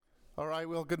All right,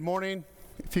 well, good morning.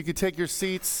 If you could take your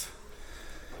seats,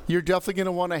 you're definitely going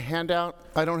to want a handout.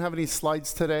 I don't have any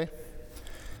slides today,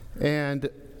 and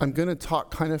I'm going to talk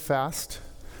kind of fast.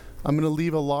 I'm going to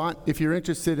leave a lot. If you're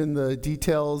interested in the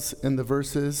details and the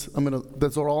verses,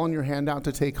 those are all in your handout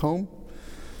to take home.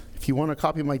 If you want a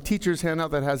copy of my teacher's handout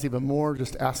that has even more,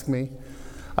 just ask me.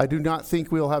 I do not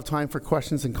think we'll have time for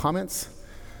questions and comments.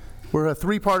 We're a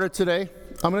three-parter today.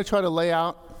 I'm going to try to lay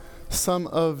out some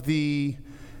of the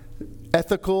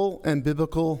ethical and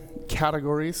biblical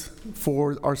categories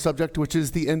for our subject, which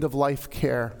is the end-of-life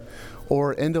care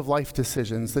or end-of-life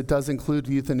decisions. That does include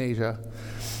euthanasia.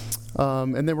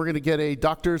 And then we're going to get a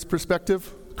doctor's perspective,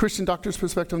 Christian doctor's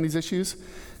perspective on these issues,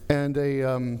 and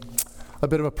a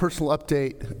bit of a personal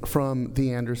update from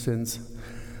the Andersons.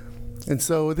 And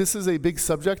so this is a big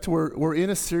subject. We're in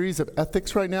a series of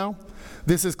ethics right now.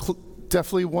 This is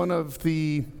definitely one of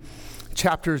the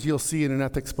chapters you'll see in an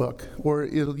ethics book, or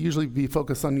it'll usually be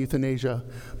focused on euthanasia,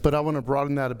 but I want to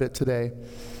broaden that a bit today.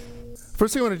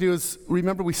 First thing I want to do is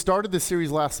remember we started this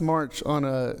series last March on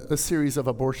a series of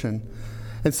abortion.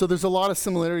 And so there's a lot of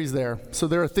similarities there. So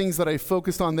there are things that I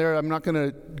focused on there. I'm not going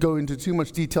to go into too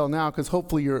much detail now because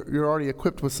hopefully you're already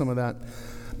equipped with some of that.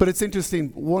 But it's interesting.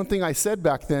 One thing I said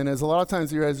back then is a lot of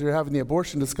times as you're having the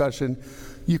abortion discussion,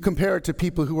 you compare it to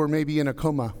people who are maybe in a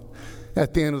coma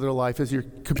at the end of their life, as you're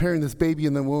comparing this baby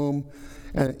in the womb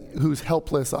and who's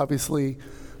helpless, obviously,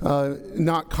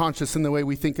 not conscious in the way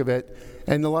we think of it.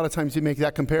 And a lot of times you make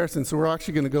that comparison. So we're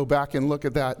actually going to go back and look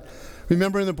at that.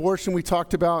 Remember in abortion, we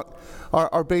talked about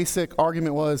our basic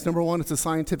argument was, number one, it's a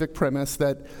scientific premise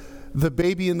that the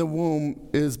baby in the womb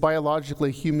is biologically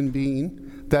a human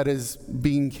being that is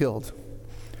being killed.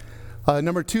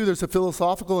 Number two, there's a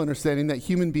philosophical understanding that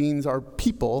human beings are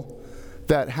people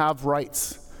that have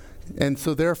rights. And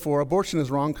so therefore, abortion is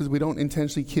wrong because we don't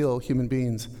intentionally kill human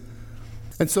beings.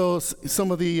 And so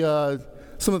some of the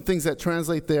things that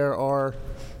translate there are,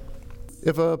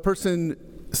 if a person,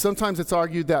 sometimes it's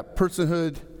argued that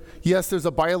personhood, yes, there's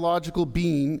a biological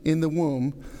being in the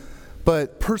womb,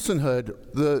 but personhood,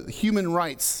 the human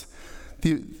rights,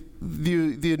 the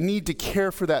need to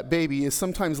care for that baby is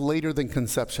sometimes later than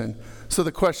conception. So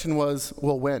the question was,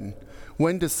 well, when?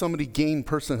 When does somebody gain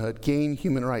personhood, gain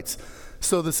human rights?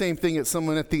 So the same thing as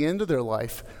someone at the end of their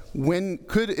life.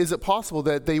 Is it possible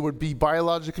that they would be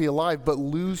biologically alive but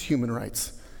lose human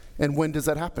rights? And when does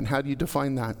that happen? How do you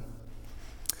define that?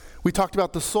 We talked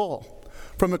about the soul.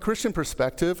 From a Christian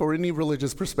perspective or any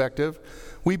religious perspective,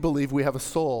 we believe we have a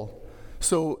soul.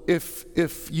 So if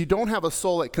you don't have a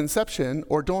soul at conception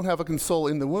or don't have a soul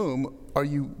in the womb,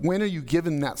 when are you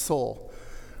given that soul,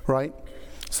 right?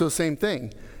 So same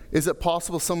thing. Is it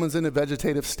possible someone's in a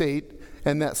vegetative state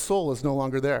and that soul is no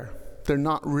longer there? They're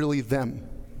not really them.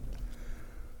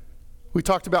 We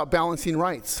talked about balancing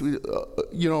rights.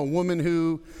 A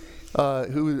woman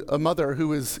a mother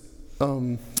who is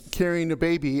carrying a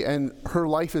baby and her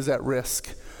life is at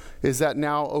risk. Is that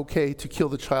now okay to kill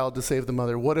the child to save the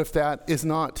mother? What if that is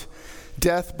not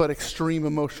death but extreme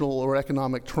emotional or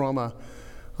economic trauma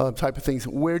type of things?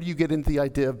 Where do you get into the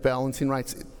idea of balancing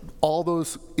rights? All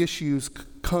those issues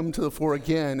come to the fore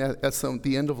again at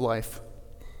the end of life.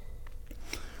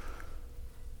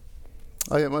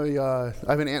 I have an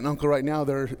aunt and uncle right now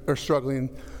that are struggling.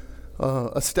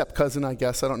 A step cousin, I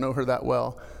guess. I don't know her that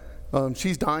well.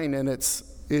 She's dying, and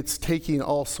it's taking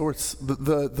all sorts.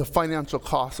 The financial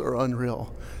costs are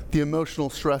unreal. The emotional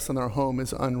stress in our home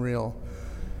is unreal.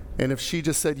 And if she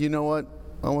just said, you know what,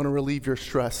 I want to relieve your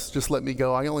stress, just let me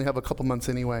go. I only have a couple months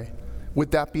anyway. Would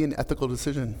that be an ethical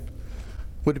decision?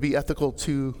 Would it be ethical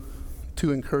to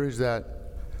encourage that?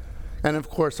 And of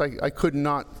course, I could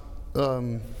not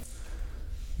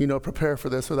prepare for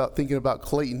this without thinking about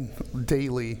Clayton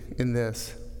daily in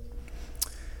this.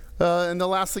 And the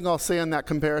last thing I'll say on that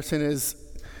comparison is,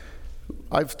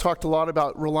 I've talked a lot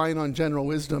about relying on general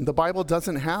wisdom. The Bible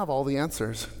doesn't have all the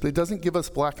answers. It doesn't give us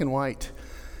black and white.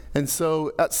 And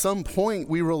so at some point,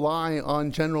 we rely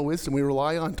on general wisdom. We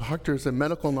rely on doctors and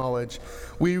medical knowledge.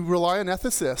 We rely on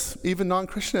ethicists, even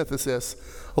non-Christian ethicists.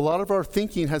 A lot of our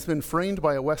thinking has been framed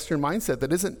by a Western mindset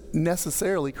that isn't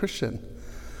necessarily Christian.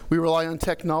 We rely on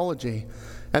technology,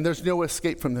 and there's no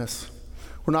escape from this.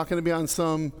 We're not going to be on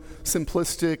some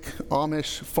simplistic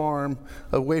Amish farm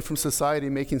away from society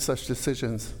making such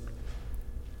decisions.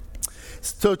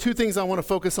 So two things I want to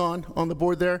focus on the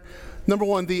board there. Number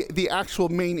one, the actual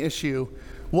main issue.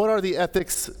 What are the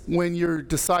ethics when you're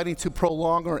deciding to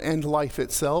prolong or end life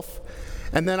itself?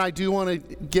 And then I do want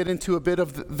to get into a bit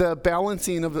of the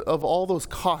balancing of all those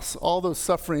costs, all those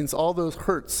sufferings, all those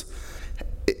hurts.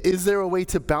 Is there a way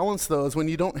to balance those when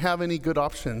you don't have any good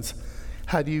options?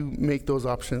 How do you make those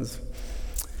options?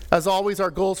 As always, our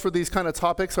goals for these kind of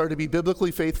topics are to be biblically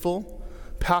faithful,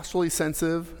 pastorally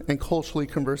sensitive, and culturally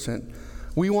conversant.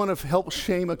 We want to help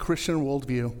shame a Christian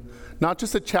worldview, not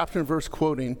just a chapter and verse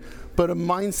quoting, but a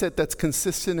mindset that's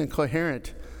consistent and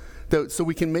coherent, so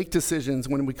we can make decisions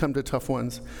when we come to tough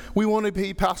ones. We want to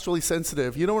be pastorally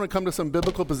sensitive. You don't want to come to some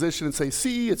biblical position and say,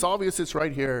 see, it's obvious, it's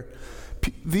right here.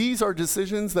 These are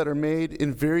decisions that are made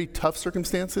in very tough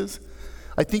circumstances.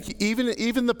 I think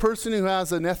even the person who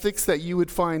has an ethics that you would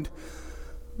find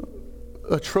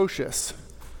atrocious,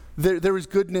 there is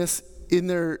goodness in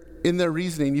their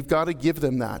reasoning. You've got to give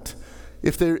them that.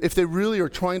 If they really are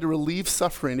trying to relieve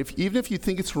suffering, even if you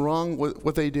think it's wrong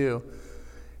what they do,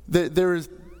 there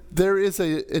is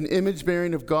an image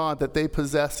bearing of God that they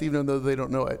possess even though they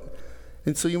don't know it.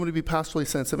 And so you want to be pastorally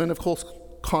sensitive and of course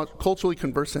culturally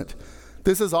conversant.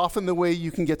 This is often the way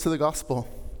you can get to the gospel,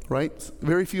 right?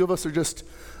 Very few of us are just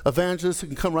evangelists who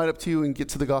can come right up to you and get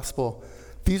to the gospel.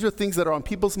 These are things that are on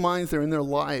people's minds, they're in their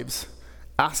lives.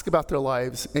 Ask about their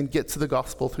lives and get to the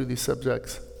gospel through these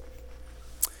subjects.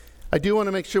 I do want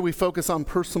to make sure we focus on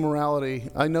personal morality.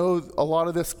 I know a lot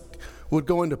of this would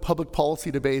go into public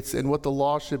policy debates and what the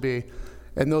law should be,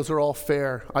 and those are all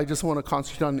fair. I just want to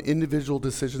concentrate on individual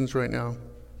decisions right now.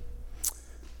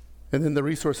 And then the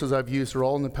resources I've used are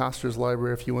all in the pastor's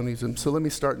library if you want to use them. So let me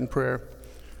start in prayer.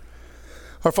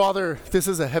 Our Father, this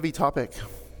is a heavy topic,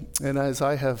 and as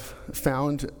I have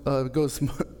found, it goes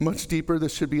much deeper.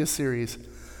 This should be a series.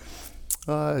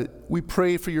 We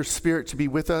pray for your Spirit to be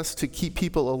with us, to keep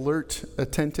people alert,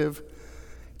 attentive.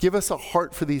 Give us a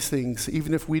heart for these things,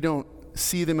 even if we don't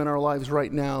see them in our lives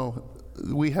right now.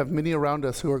 We have many around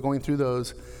us who are going through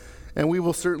those, and we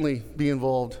will certainly be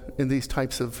involved in these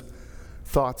types of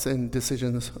thoughts and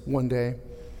decisions one day.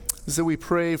 So we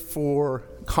pray for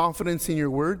confidence in your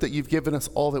word, that you've given us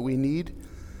all that we need.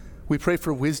 We pray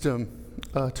for wisdom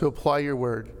to apply your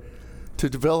word, to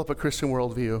develop a Christian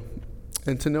worldview,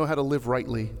 and to know how to live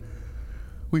rightly.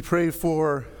 We pray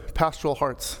for pastoral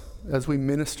hearts as we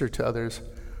minister to others.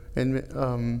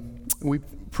 And we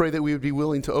pray that we would be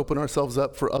willing to open ourselves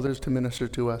up for others to minister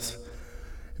to us.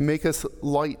 Make us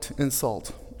light and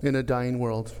salt in a dying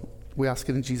world. We ask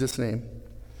it in Jesus' name.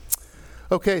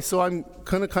 Okay, so I'm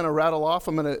going to kind of rattle off.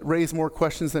 I'm going to raise more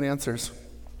questions than answers.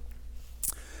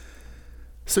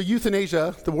 So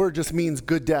euthanasia, the word just means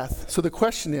good death. So the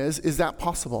question is that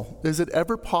possible? Is it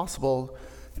ever possible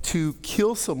to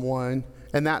kill someone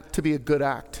and that to be a good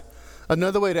act?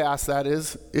 Another way to ask that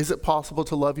is it possible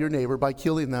to love your neighbor by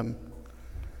killing them?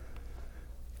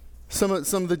 Some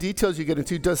of the details you get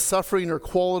into, does suffering or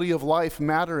quality of life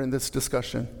matter in this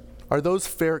discussion? Are those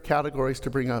fair categories to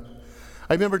bring up?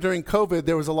 I remember during COVID,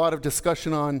 there was a lot of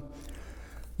discussion on,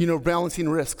 balancing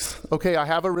risks. Okay, I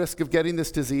have a risk of getting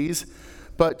this disease,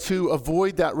 but to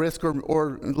avoid that risk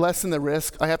or lessen the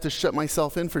risk, I have to shut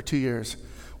myself in for 2 years.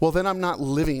 Well, then I'm not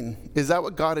living. Is that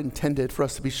what God intended, for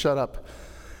us to be shut up?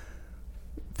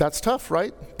 That's tough,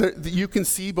 right? You can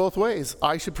see both ways.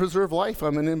 I should preserve life.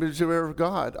 I'm an image bearer of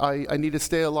God. I need to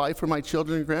stay alive for my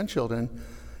children and grandchildren.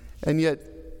 And yet,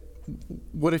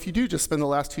 what if you do just spend the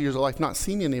last 2 years of life not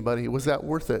seeing anybody? Was that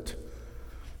worth it?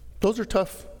 Those are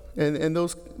tough. And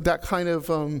that kind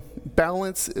of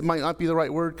balance, it might not be the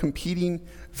right word, competing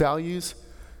values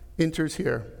enters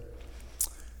here.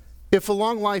 If a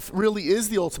long life really is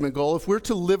the ultimate goal, if we're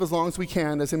to live as long as we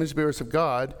can as image bearers of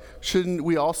God, shouldn't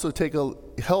we also take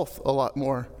health a lot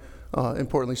more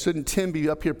importantly? Shouldn't Tim be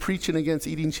up here preaching against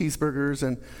eating cheeseburgers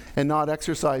and not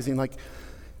exercising?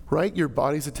 Right? Your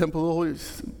body's a temple of the Holy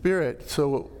Spirit.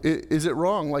 So is it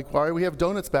wrong? Why do we have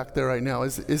donuts back there right now?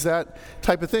 Is that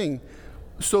type of thing?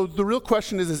 So the real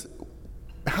question is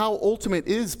how ultimate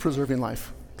is preserving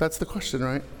life? That's the question,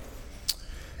 right?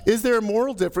 Is there a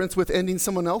moral difference with ending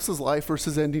someone else's life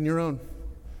versus ending your own?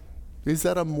 Is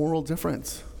that a moral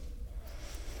difference?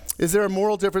 Is there a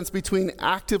moral difference between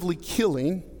actively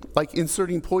killing, like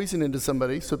inserting poison into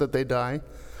somebody so that they die,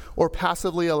 or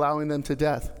passively allowing them to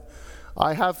death?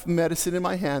 I have medicine in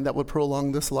my hand that would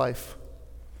prolong this life.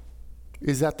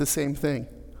 Is that the same thing?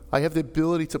 I have the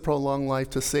ability to prolong life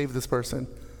to save this person.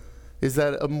 Is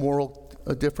that a moral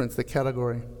difference, the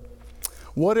category?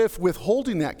 What if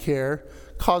withholding that care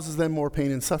causes them more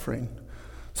pain and suffering?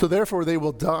 So therefore they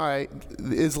will die,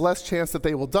 is less chance that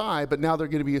they will die, but now they're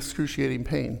going to be excruciating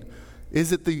pain.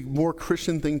 Is it the more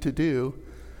Christian thing to do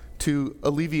to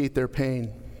alleviate their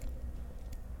pain?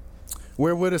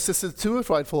 Where would assisted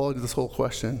suicide fall into this whole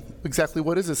question? Exactly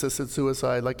what is assisted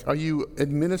suicide? Are you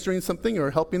administering something or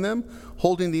helping them?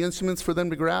 Holding the instruments for them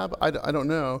to grab? I don't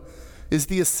know. Is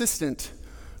the assistant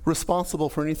responsible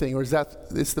for anything, or is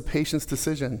it's the patient's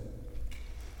decision?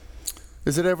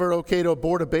 Is it ever okay to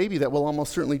abort a baby that will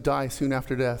almost certainly die soon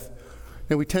after death?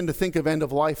 And we tend to think of end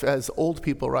of life as old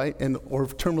people, right? Or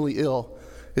terminally ill.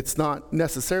 It's not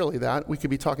necessarily that. We could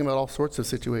be talking about all sorts of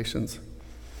situations.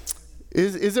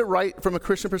 Is it right from a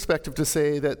Christian perspective to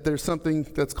say that there's something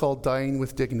that's called dying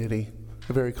with dignity?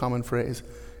 A very common phrase.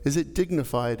 Is it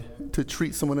dignified to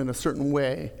treat someone in a certain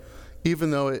way,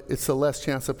 even though it's a less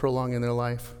chance of prolonging their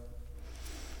life?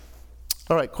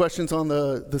 All right, questions on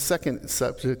the second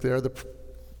subject there, the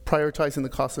prioritizing the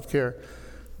cost of care.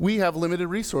 We have limited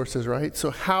resources, right? So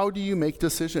how do you make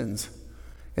decisions?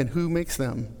 And who makes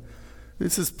them?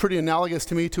 This is pretty analogous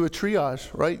to me to a triage,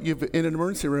 right? In an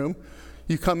emergency room,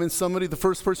 you come in, the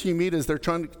first person you meet is they're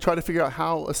trying to figure out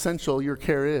how essential your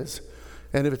care is.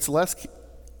 And if it's less,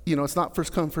 it's not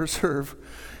first come, first serve.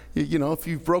 If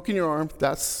you've broken your arm,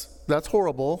 that's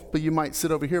horrible, but you might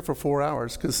sit over here for 4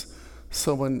 hours because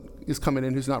someone is coming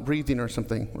in who's not breathing or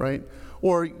something, right?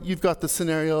 Or you've got the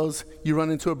scenarios, you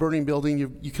run into a burning building,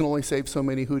 you can only save so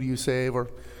many, who do you save? Or,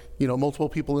 multiple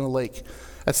people in a lake.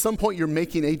 At some point, you're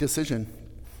making a decision.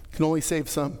 You can only save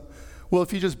some. Well,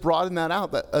 if you just broaden that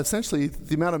out, that essentially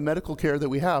the amount of medical care that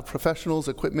we have, professionals,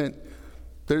 equipment,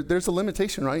 there's a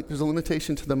limitation, right? There's a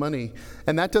limitation to the money.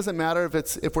 And that doesn't matter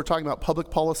if we're talking about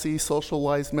public policy,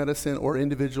 socialized medicine, or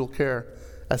individual care.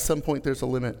 At some point, there's a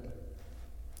limit.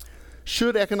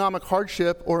 Should economic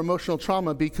hardship or emotional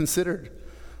trauma be considered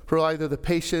for either the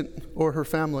patient or her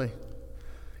family?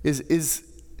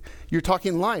 You're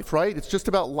talking life, right? It's just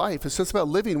about life. It's just about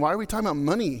living. Why are we talking about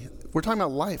money? We're talking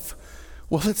about life.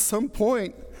 Well, at some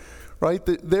point, right,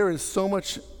 there is so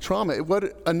much trauma.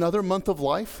 What, another month of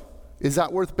life? Is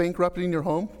that worth bankrupting your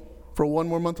home for one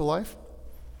more month of life?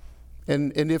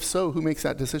 And if so, who makes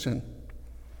that decision?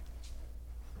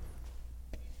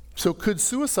 So could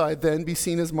suicide then be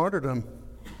seen as martyrdom?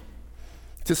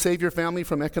 To save your family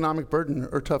from economic burden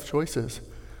or tough choices?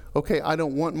 Okay, I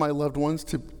don't want my loved ones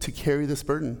to carry this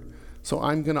burden, so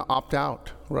I'm going to opt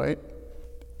out, right?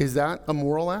 Is that a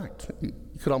moral act? You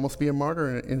could almost be a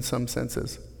martyr in some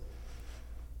senses.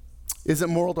 Is it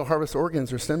moral to harvest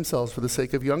organs or stem cells for the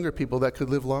sake of younger people that could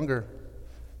live longer?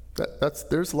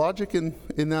 There's logic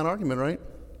in that argument, right?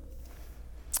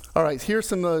 All right, here's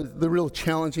some of the real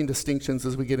challenging distinctions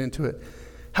as we get into it.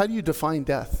 How do you define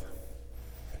death?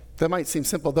 That might seem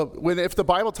simple. If the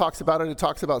Bible talks about it, it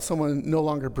talks about someone no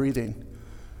longer breathing.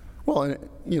 Well,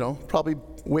 probably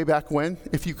way back when,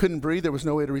 if you couldn't breathe, there was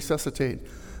no way to resuscitate.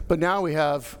 But now we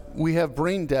have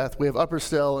brain death. We have upper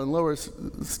cell and lower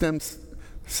stems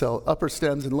cell, upper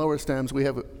stems and lower stems. We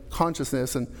have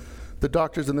consciousness, and the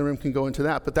doctors in the room can go into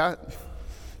that. But that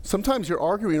sometimes you're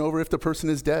arguing over if the person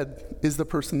is dead. Is the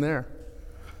person there?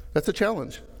 That's a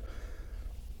challenge.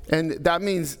 And that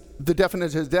means the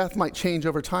definition of death might change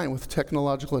over time with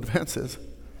technological advances.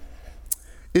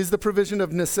 Is the provision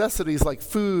of necessities like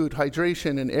food,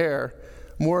 hydration, and air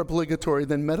more obligatory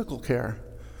than medical care?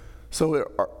 So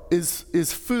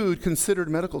is food considered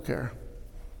medical care?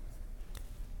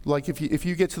 Like if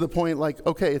you get to the point like,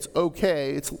 okay,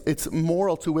 it's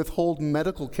moral to withhold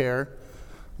medical care,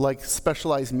 like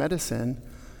specialized medicine,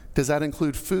 does that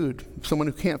include food? Someone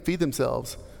who can't feed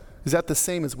themselves, is that the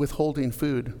same as withholding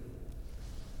food?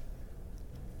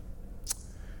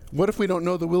 What if we don't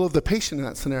know the will of the patient in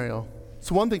that scenario?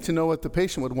 It's one thing to know what the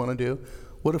patient would want to do.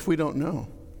 What if we don't know?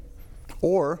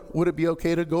 Or would it be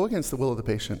okay to go against the will of the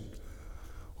patient?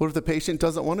 What if the patient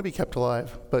doesn't want to be kept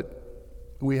alive, but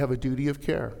we have a duty of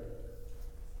care?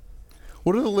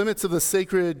 What are the limits of the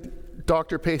sacred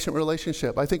doctor-patient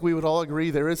relationship? I think we would all agree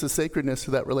there is a sacredness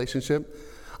to that relationship.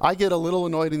 I get a little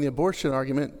annoyed in the abortion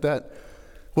argument that,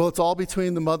 well, it's all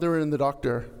between the mother and the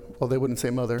doctor. Well, they wouldn't say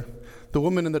mother. The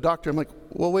woman and the doctor. I'm like,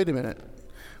 well, wait a minute.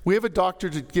 We have a doctor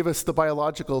to give us the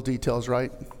biological details,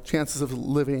 right? Chances of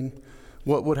living,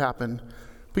 what would happen.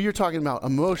 But you're talking about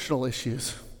emotional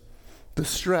issues, the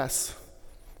stress.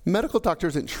 Medical doctor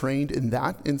isn't trained in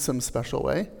that in some special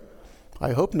way.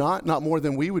 I hope not more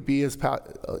than we would be as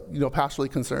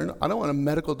pastorally concerned. I don't want a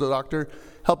medical doctor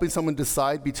helping someone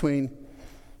decide between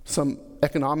some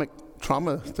economic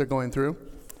trauma they're going through.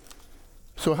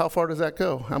 So how far does that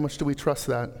go? How much do we trust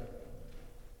that?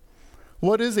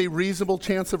 What is a reasonable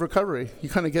chance of recovery? You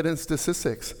kind of get into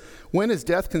statistics. When is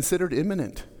death considered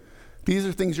imminent? These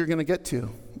are things you're going to get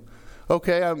to.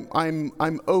 Okay,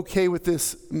 I'm okay with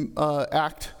this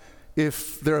act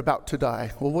if they're about to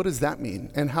die. Well, what does that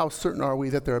mean? And how certain are we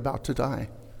that they're about to die?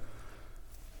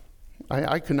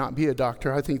 I could not be a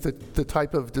doctor. I think that the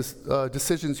type of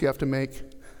decisions you have to make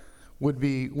would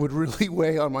really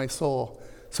weigh on my soul.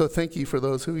 So thank you for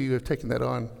those who you have taken that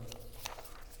on.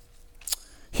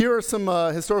 Here are some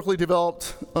historically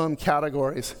developed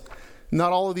categories.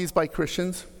 Not all of these by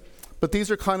Christians, but these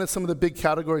are kind of some of the big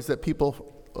categories that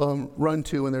people run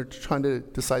to when they're trying to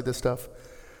decide this stuff.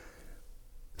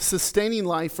 Sustaining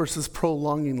life versus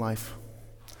prolonging life.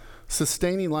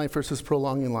 Sustaining life versus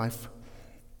prolonging life.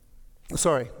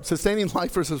 Sorry, sustaining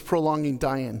life versus prolonging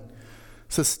dying.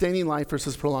 Sustaining life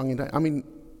versus prolonging dying. I mean,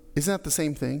 isn't that the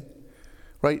same thing?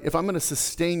 Right? If I'm going to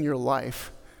sustain your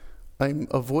life, I'm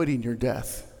avoiding your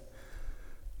death.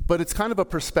 But it's kind of a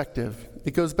perspective.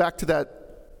 It goes back to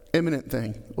that imminent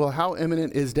thing. Well, how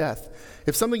imminent is death?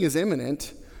 If something is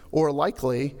imminent or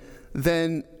likely,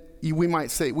 then we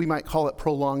might call it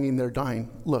prolonging their dying.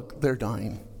 Look, they're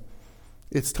dying.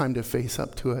 It's time to face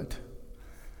up to it.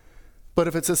 But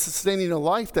if it's a sustaining a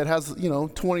life that has,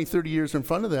 20, 30 years in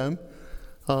front of them,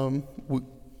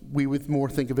 we would more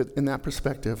think of it in that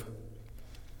perspective.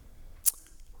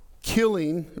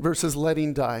 Killing versus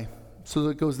letting die. So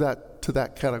it goes to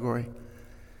that category.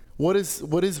 What is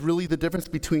really the difference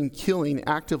between killing,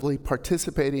 actively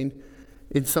participating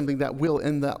in something that will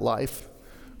end that life,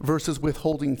 versus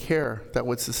withholding care that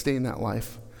would sustain that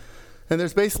life? And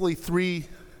there's basically three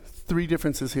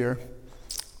differences here,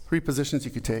 three positions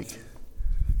you could take.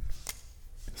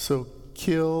 So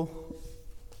kill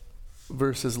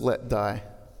versus let die.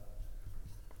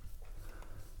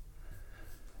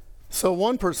 So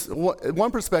one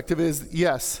perspective is,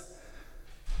 yes,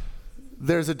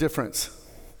 there's a difference.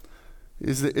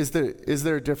 Is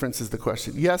there a difference is the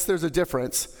question. Yes, there's a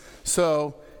difference.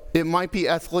 So it might be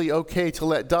ethically okay to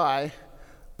let die,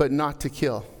 but not to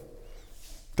kill.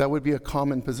 That would be a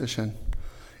common position.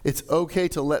 It's okay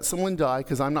to let someone die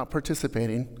because I'm not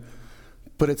participating,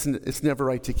 but it's never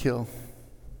right to kill.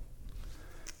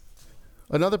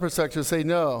 Another perspective would say,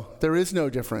 no, there is no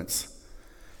difference.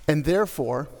 And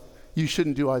therefore, you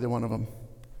shouldn't do either one of them.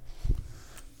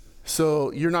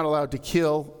 So you're not allowed to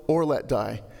kill or let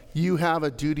die. You have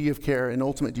a duty of care, an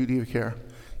ultimate duty of care.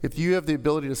 If you have the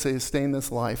ability to sustain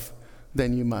this life,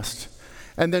 then you must.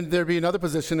 And then there'd be another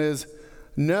position is,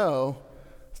 no,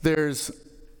 there's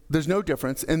no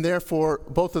difference, and therefore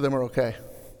both of them are okay.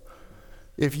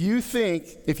 If you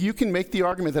can make the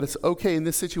argument that it's okay in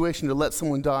this situation to let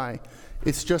someone die,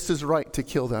 it's just as right to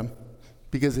kill them,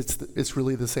 because it's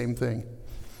really the same thing.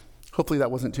 Hopefully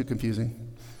that wasn't too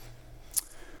confusing.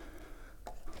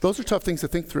 Those are tough things to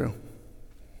think through.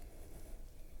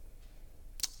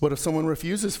 What if someone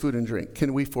refuses food and drink?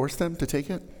 Can we force them to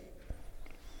take it?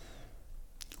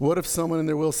 What if someone in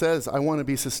their will says, I want to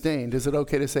be sustained? Is it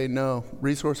okay to say, no,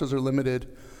 resources are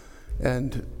limited,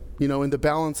 and in the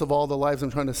balance of all the lives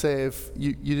I'm trying to save,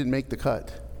 you didn't make the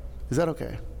cut? Is that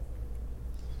okay?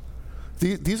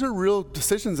 These are real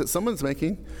decisions that someone's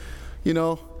making.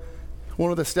 One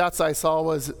of the stats I saw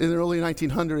was in the early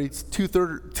 1900s,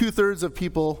 two-thirds of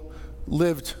people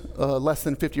lived less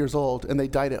than 50 years old, and they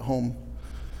died at home.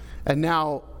 And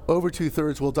now, over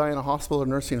two-thirds will die in a hospital or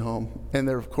nursing home, and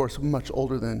they're, of course, much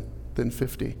older than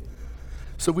 50.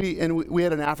 So we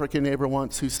had an African neighbor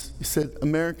once who said,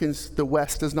 Americans, the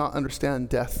West does not understand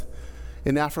death.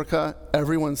 In Africa,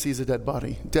 everyone sees a dead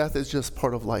body. Death is just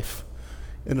part of life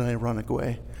in an ironic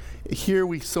way. Here,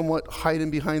 we somewhat hide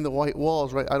in behind the white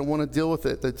walls, right? I don't want to deal with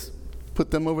it. Let's put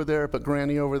them over there, put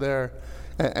Granny over there.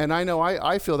 And I know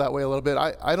I feel that way a little bit.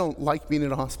 I don't like being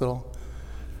in a hospital.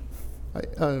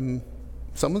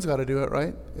 Someone's got to do it,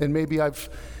 right? And maybe I've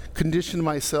conditioned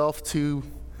myself to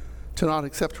not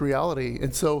accept reality.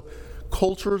 And so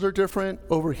cultures are different.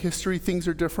 Over history, things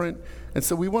are different. And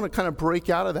so we want to kind of break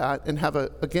out of that and have, a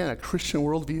Christian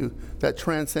worldview that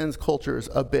transcends cultures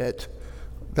a bit.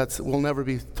 We'll never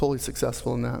be totally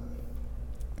successful in that.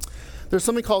 There's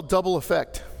something called double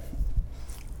effect.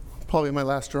 Probably my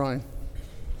last drawing.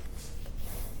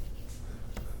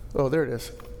 Oh, there it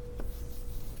is.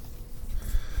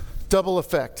 Double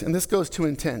effect, and this goes to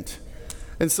intent.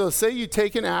 And so say you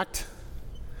take an act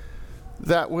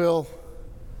that will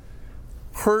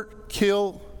hurt,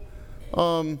 kill,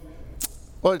 to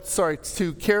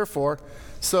care for,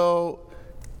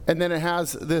 and then it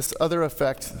has this other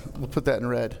effect. We'll put that in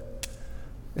red.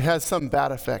 It has some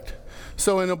bad effect.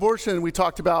 So in abortion, we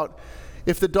talked about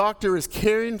if the doctor is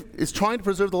trying to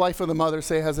preserve the life of the mother,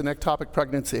 say has an ectopic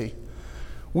pregnancy,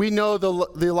 we know the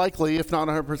likely, if not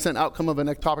 100% outcome of an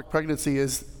ectopic pregnancy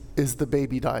is the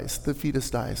baby dies, the fetus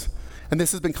dies. And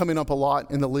this has been coming up a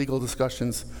lot in the legal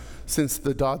discussions since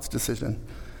the Dodds decision.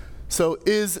 So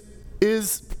is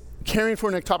caring for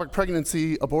an ectopic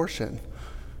pregnancy abortion?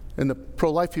 And the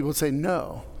pro-life people would say,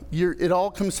 no. It all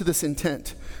comes to this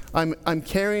intent. I'm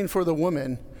caring for the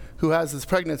woman who has this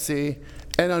pregnancy,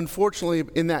 and unfortunately,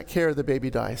 in that care, the baby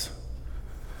dies.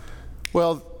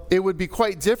 Well, it would be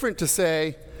quite different to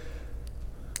say,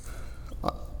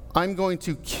 I'm going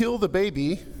to kill the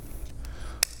baby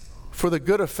for the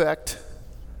good effect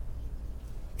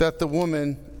that the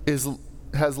woman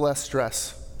has less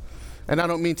stress. And I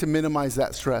don't mean to minimize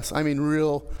that stress. I mean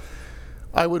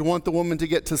I would want the woman to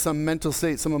get to some mental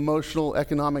state, some emotional,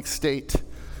 economic state.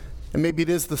 And maybe it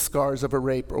is the scars of a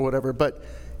rape or whatever, but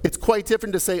it's quite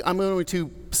different to say, I'm going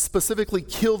to specifically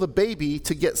kill the baby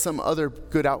to get some other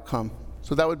good outcome.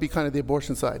 So that would be kind of the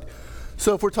abortion side.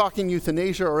 So if we're talking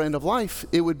euthanasia or end of life,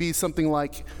 it would be something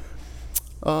like,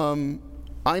 I'm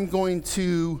going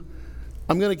to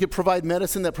provide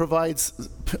medicine that provides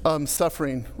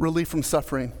suffering, relief from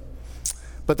suffering.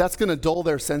 But that's going to dull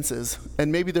their senses,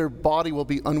 and maybe their body will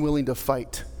be unwilling to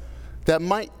fight. That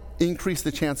might increase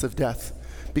the chance of death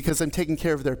because I'm taking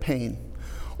care of their pain.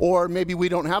 Or maybe we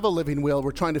don't have a living will.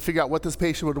 We're trying to figure out what this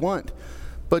patient would want.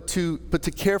 But to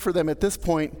care for them at this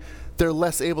point, they're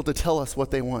less able to tell us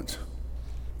what they want.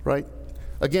 Right?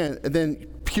 Again, and then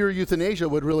pure euthanasia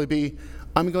would really be,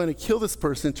 I'm going to kill this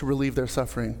person to relieve their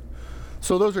suffering.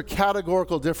 So those are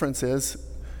categorical differences.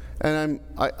 And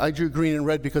I drew green and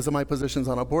red because of my positions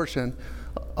on abortion.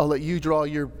 I'll let you draw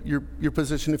your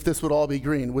position if this would all be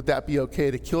green. Would that be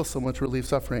okay to kill someone to relieve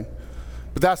suffering?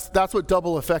 But that's what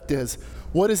double effect is.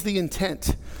 What is the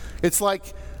intent? It's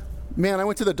like, man, I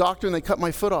went to the doctor and they cut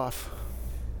my foot off.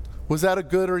 Was that a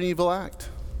good or an evil act?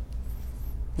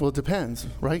 Well, it depends,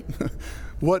 right?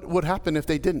 What would happen if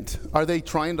they didn't? Are they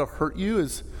trying to hurt you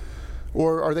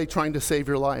or are they trying to save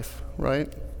your life,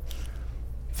 right?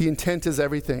 The intent is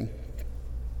everything.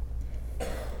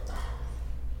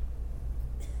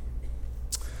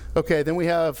 Okay, then we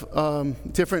have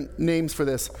different names for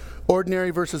this.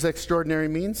 Ordinary versus extraordinary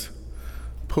means.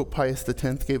 Pope Pius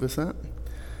X gave us that.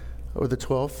 Or the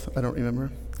 12th, I don't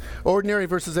remember. Ordinary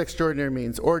versus extraordinary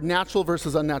means, or natural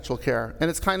versus unnatural care. And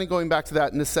it's kind of going back to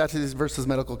that, necessities versus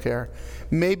medical care.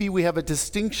 Maybe we have a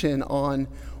distinction on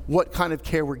what kind of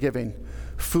care we're giving.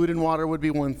 Food and water would be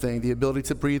one thing. The ability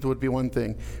to breathe would be one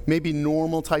thing. Maybe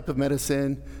normal type of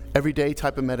medicine, everyday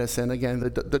type of medicine. Again,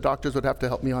 the doctors would have to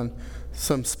help me on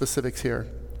some specifics here.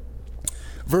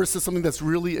 Versus something that's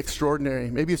really extraordinary.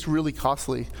 Maybe it's really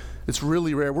costly. It's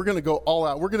really rare. We're going to go all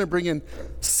out. We're going to bring in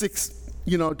 6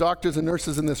 doctors and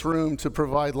nurses in this room to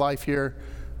provide life here,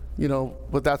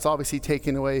 but that's obviously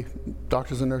taking away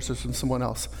doctors and nurses from someone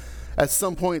else. At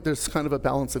some point, there's kind of a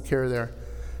balance of care there.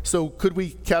 So could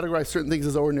we categorize certain things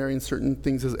as ordinary and certain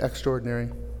things as extraordinary?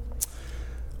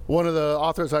 One of the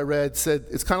authors I read said,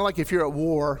 it's kind of like if you're at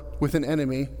war with an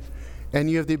enemy and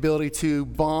you have the ability to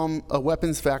bomb a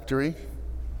weapons factory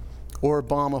or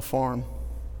bomb a farm.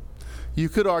 You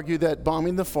could argue that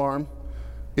bombing the farm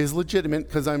is legitimate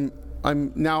because I'm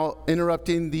now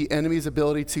interrupting the enemy's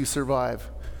ability to survive.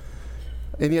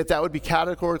 And yet that would be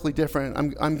categorically different.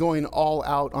 I'm going all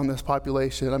out on this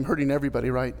population. I'm hurting everybody,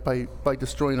 right, by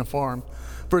destroying a farm.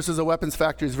 Versus a weapons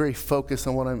factory is very focused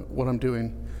on what I'm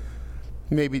doing.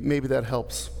 Maybe that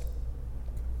helps.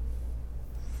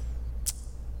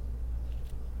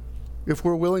 If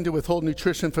we're willing to withhold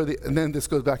nutrition and then this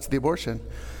goes back to the abortion.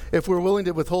 If we're willing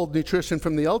to withhold nutrition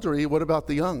from the elderly, what about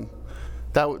the young?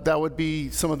 That would be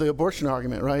some of the abortion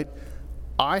argument, right?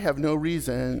 I have no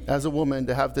reason as a woman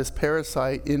to have this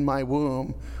parasite in my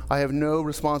womb. I have no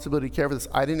responsibility to care for this.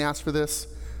 I didn't ask for this,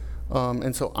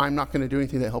 and so I'm not going to do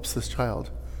anything that helps this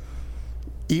child.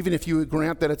 Even if you would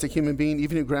grant that it's a human being,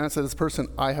 even if you grant that it's a person,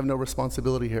 I have no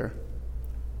responsibility here.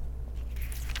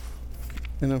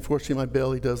 And unfortunately, my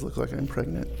belly does look like I'm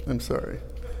pregnant. I'm sorry.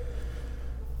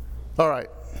 All right.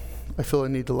 I feel I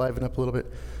need to liven up a little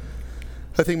bit.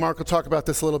 I think Mark will talk about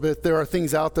this a little bit. There are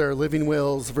things out there, living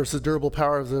wills versus durable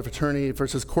powers of attorney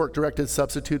versus court-directed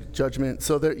substitute judgment.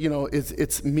 So there,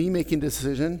 it's me making a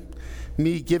decision,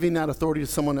 me giving that authority to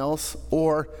someone else,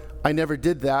 or I never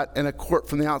did that, and a court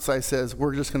from the outside says,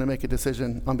 we're just going to make a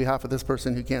decision on behalf of this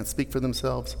person who can't speak for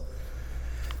themselves.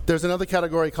 There's another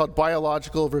category called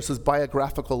biological versus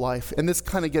biographical life, and this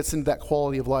kind of gets into that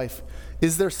quality of life.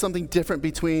 Is there something different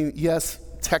between, yes,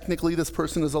 technically this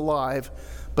person is alive,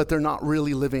 but they're not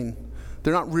really living.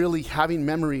 They're not really having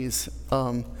memories.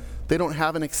 They don't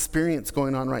have an experience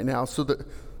going on right now. So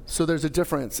there's a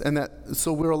difference, and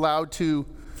so we're allowed to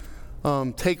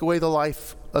take away the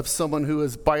life of someone who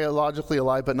is biologically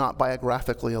alive but not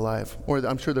biographically alive. Or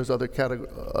I'm sure there's other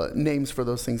names for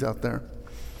those things out there.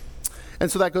 And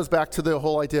so that goes back to the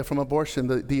whole idea from abortion,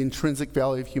 the intrinsic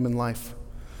value of human life.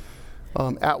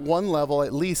 At one level,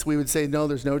 at least, we would say, no,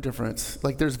 there's no difference.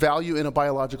 Like, there's value in a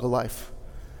biological life.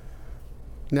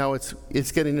 Now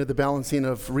it's getting to the balancing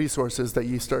of resources that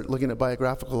you start looking at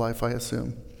biographical life, I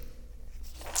assume.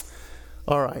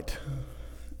 All right.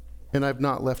 And I've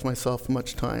not left myself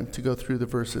much time to go through the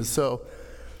verses. So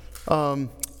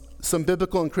Some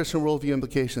biblical and Christian worldview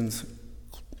implications.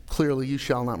 Clearly, you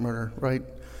shall not murder, right?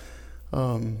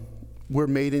 We're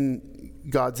made in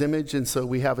God's image, and so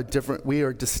we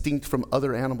are distinct from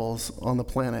other animals on the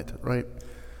planet, right?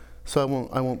 So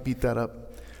I won't beat that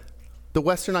up. The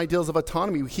Western ideals of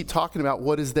autonomy, we keep talking about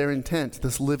what is their intent,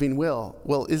 this living will.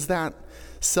 Well, is that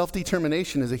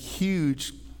self-determination is a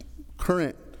huge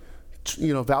current,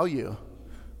 value,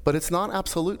 but it's not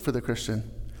absolute for the Christian.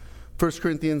 1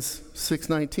 Corinthians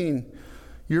 6:19,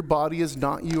 your body is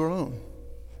not your own.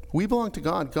 We belong to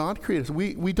God. God created us.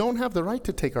 We don't have the right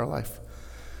to take our life.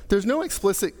 There's no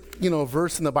explicit,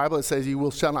 verse in the Bible that says you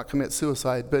shall not commit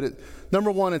suicide, but number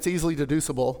one, it's easily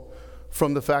deducible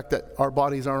from the fact that our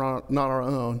bodies are not our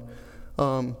own.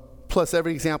 Plus,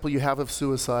 every example you have of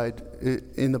suicide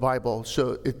in the Bible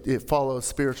it follows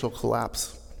spiritual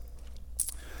collapse.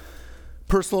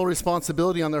 Personal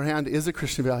responsibility, on the other hand, is a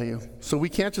Christian value. So we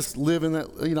can't just live in that,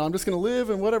 I'm just going to live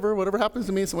and whatever happens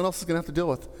to me, someone else is going to have to deal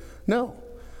with. No.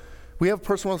 We have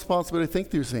personal responsibility to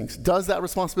think through things. Does that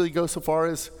responsibility go so far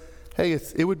as, hey,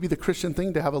 it would be the Christian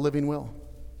thing to have a living will?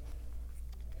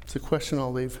 It's a question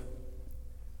I'll leave.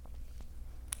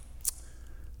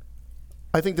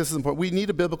 I think this is important. We need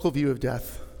a biblical view of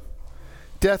death.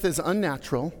 Death is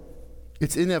unnatural,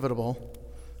 it's inevitable,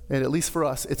 and at least for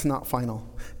us, it's not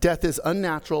final. Death is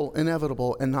unnatural,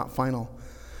 inevitable, and not final.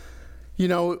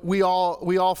 We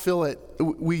all feel it.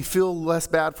 We feel less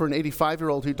bad for an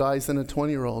 85-year-old who dies than a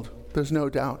 20-year-old. There's no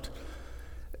doubt.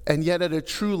 And yet at a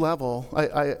true level,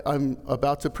 I'm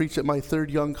about to preach at my third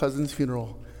young cousin's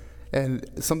funeral. And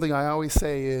something I always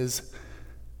say is,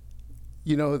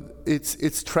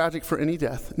 it's tragic for any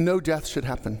death. No death should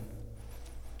happen.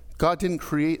 God didn't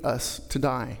create us to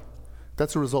die.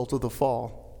 That's a result of the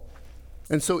fall.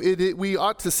 And so we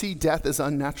ought to see death as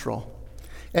unnatural.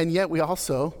 And yet we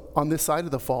also, on this side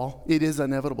of the fall, it is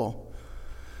inevitable.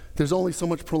 There's only so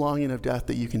much prolonging of death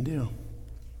that you can do.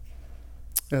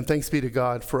 And thanks be to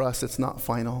God, for us it's not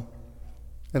final.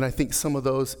 And I think some of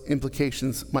those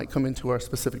implications might come into our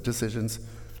specific decisions.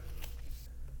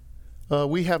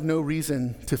 We have no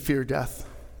reason to fear death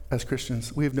as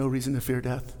Christians. We have no reason to fear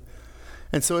death.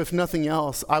 And so if nothing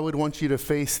else, I would want you to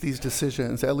face these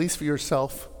decisions, at least for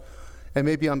yourself, and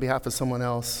maybe on behalf of someone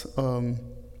else.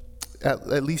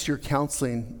 At least you're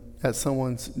counseling at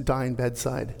someone's dying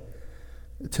bedside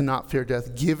to not fear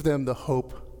death. Give them the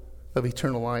hope of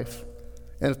eternal life.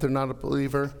 And if they're not a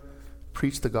believer,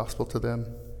 preach the gospel to them.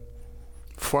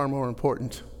 Far more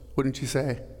important, wouldn't you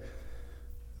say,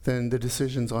 than the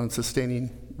decisions on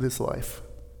sustaining this life.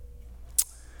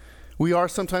 We are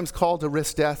sometimes called to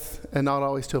risk death and not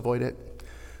always to avoid it.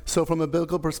 So from a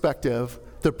biblical perspective,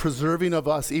 the preserving of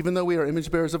us, even though we are image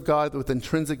bearers of God with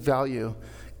intrinsic value,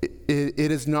 it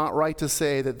is not right to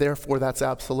say that therefore that's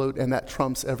absolute and that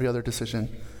trumps every other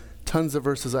decision. Tons of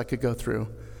verses I could go through.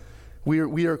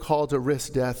 We are called to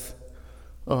risk death.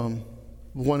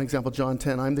 One example, John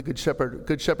 10, I'm the good shepherd.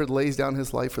 Good shepherd lays down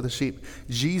his life for the sheep.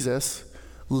 Jesus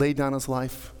laid down his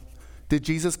life. Did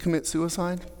Jesus commit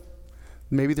suicide?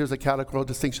 Maybe there's a categorical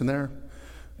distinction there.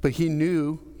 But he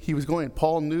knew he was going.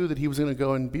 Paul knew that he was going to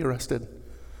go and be arrested.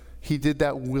 He did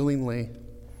that willingly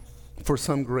for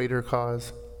some greater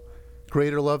cause.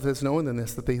 Greater love has no one than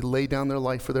this, that they lay down their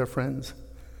life for their friends.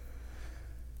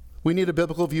 We need a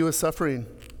biblical view of suffering.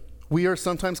 We are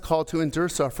sometimes called to endure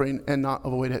suffering and not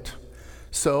avoid it.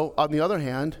 So, on the other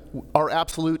hand, our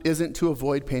absolute isn't to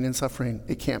avoid pain and suffering.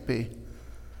 It can't be.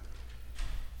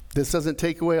 This doesn't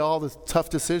take away all the tough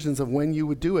decisions of when you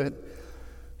would do it,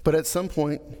 but at some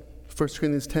point, 1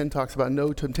 Corinthians 10 talks about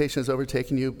no temptation has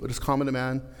overtaken you, but is common to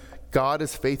man. God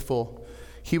is faithful.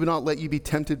 He would not let you be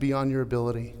tempted beyond your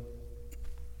ability.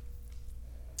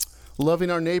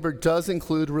 Loving our neighbor does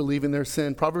include relieving their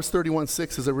sin. Proverbs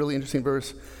 31:6 is a really interesting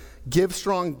verse. Give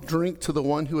strong drink to the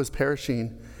one who is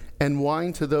perishing, and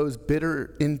wine to those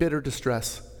in bitter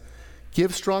distress.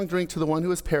 Give strong drink to the one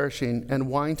who is perishing, and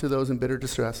wine to those in bitter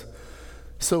distress.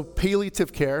 So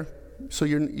palliative care, so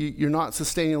you're not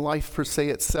sustaining life per se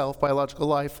itself, biological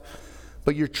life,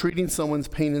 but you're treating someone's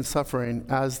pain and suffering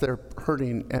as they're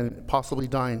hurting and possibly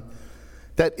dying.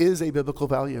 That is a biblical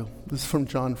value. This is from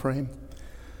John Frame.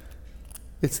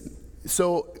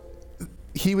 So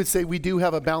he would say we do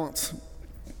have a balance.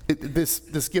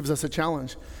 This gives us a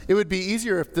challenge. It would be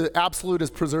easier if the absolute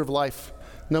is preserve life.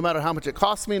 No matter how much it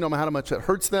costs me, no matter how much it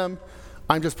hurts them,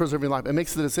 I'm just preserving life. It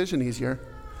makes the decision easier.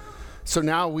 So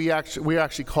now we're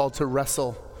actually called to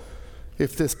wrestle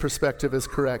if this perspective is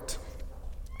correct.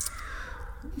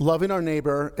 Loving our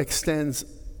neighbor extends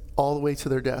all the way to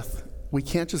their death. We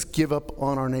can't just give up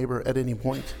on our neighbor at any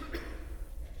point.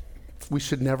 We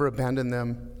should never abandon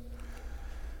them.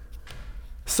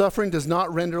 Suffering does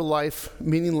not render life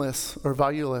meaningless or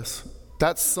valueless.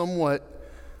 That's somewhat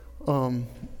a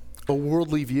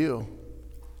worldly view.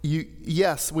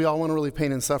 Yes, we all want to relieve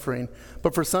pain and suffering,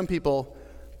 but for some people,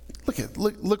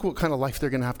 look what kind of life they're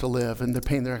going to have to live and the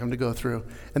pain they're going to go through,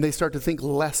 and they start to think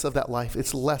less of that life.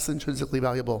 It's less intrinsically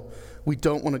valuable. We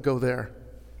don't want to go there.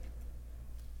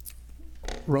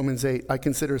 Romans 8, I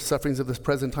consider sufferings of this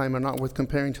present time are not worth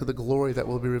comparing to the glory that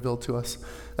will be revealed to us.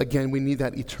 Again, we need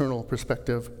that eternal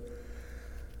perspective.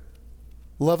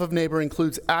 Love of neighbor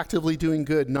includes actively doing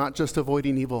good, not just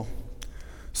avoiding evil.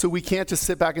 So we can't just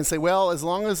sit back and say, well, as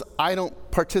long as I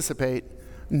don't participate.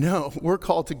 No, we're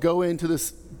called to go into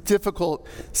this difficult,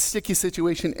 sticky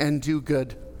situation and do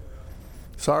good.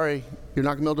 Sorry, you're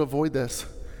not going to be able to avoid this.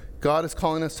 God is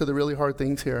calling us to the really hard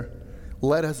things here.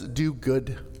 Let us do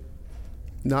good,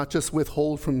 not just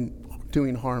withhold from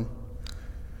doing harm.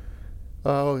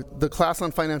 The class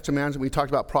on financial management, we talked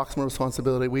about proximal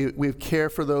responsibility. We care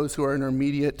for those who are in our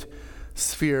immediate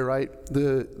sphere, right?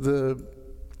 The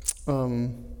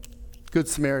Good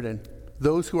Samaritan.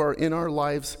 Those who are in our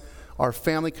lives, our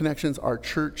family connections, our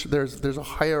church, there's a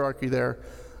hierarchy there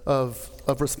of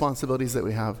responsibilities that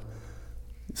we have.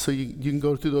 So you can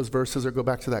go through those verses or go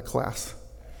back to that class.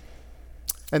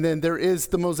 And then there is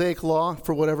the Mosaic law,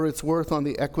 for whatever it's worth, on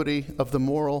the equity of the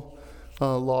moral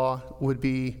law would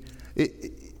be,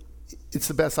 it's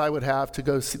the best I would have to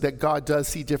go see that God does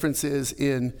see differences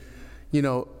in,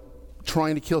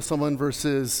 trying to kill someone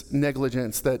versus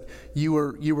negligence, that you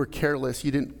were careless,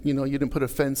 you didn't put a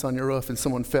fence on your roof and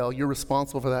someone fell. You're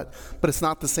responsible for that, but it's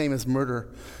not the same as murder.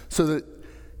 So that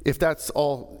if that's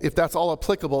all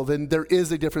applicable, then there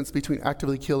is a difference between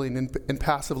actively killing and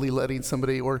passively letting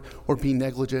somebody or being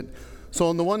negligent. So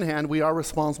on the one hand, we are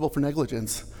responsible for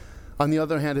negligence. On the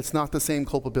other hand, it's not the same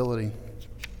culpability.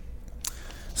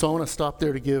 So I want to stop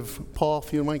there to give Paul,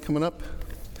 if you don't mind coming up.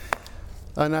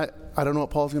 And I don't know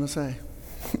what Paul's going to say.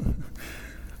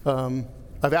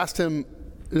 I've asked him,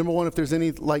 number one, if there's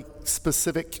any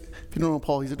specific, if you don't know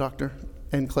Paul, he's a doctor,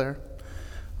 and Claire.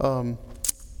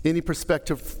 Any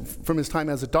perspective from his time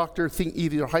as a doctor, think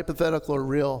either hypothetical or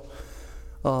real,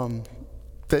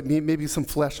 that maybe some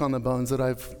flesh on the bones that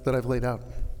I've laid out.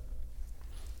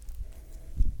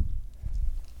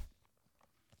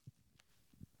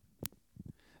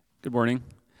 Good morning.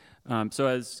 So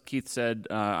as Keith said,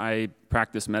 I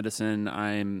practice medicine.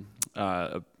 I'm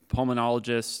a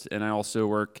pulmonologist, and I also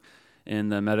work in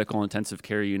the medical intensive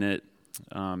care unit.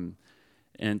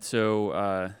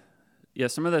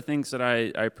 Some of the things that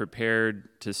I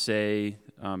prepared to say,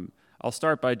 I'll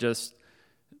start by just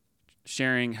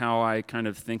sharing how I kind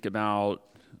of think about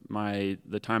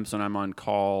the times when I'm on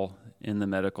call in the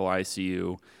medical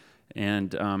ICU,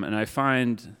 and I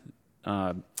find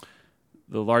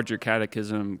the larger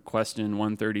catechism, question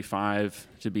 135,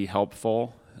 to be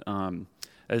helpful.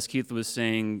 As Keith was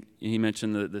saying, he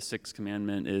mentioned the sixth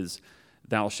commandment is,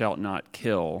 thou shalt not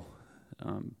kill.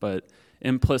 But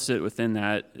implicit within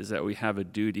that is that we have a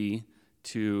duty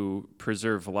to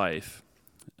preserve life.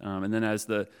 And then as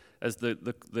the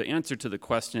answer to the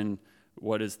question,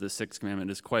 what is the sixth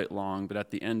commandment, is quite long, but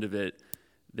at the end of it,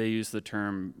 they use the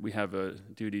term, we have a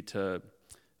duty to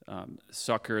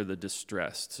succor the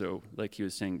distressed. So like he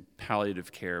was saying,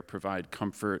 palliative care, provide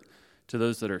comfort to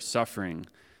those that are suffering.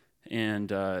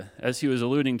 And as he was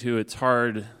alluding to, it's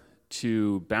hard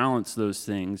to balance those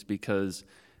things because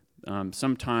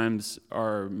sometimes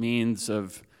our means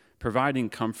of providing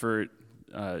comfort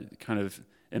kind of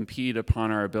impede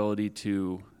upon our ability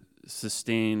to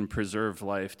sustain, preserve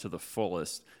life to the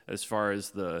fullest as far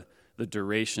as the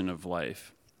duration of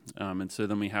life. And so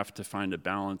then we have to find a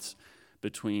balance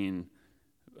between,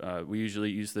 we usually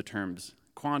use the terms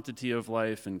quantity of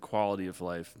life and quality of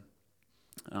life.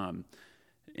 And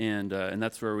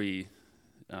that's where we,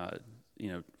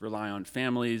 rely on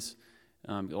families.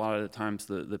 A lot of the times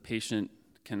the patient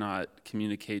cannot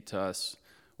communicate to us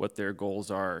what their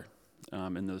goals are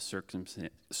in those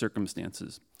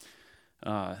circumstances.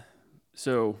 A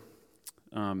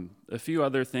few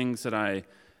other things that I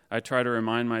try to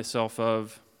remind myself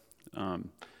of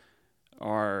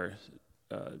are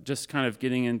just kind of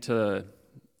getting into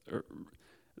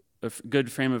a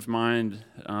good frame of mind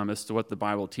as to what the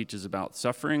Bible teaches about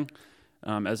suffering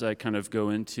as I kind of go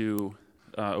into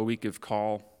a week of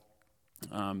call.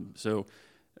 So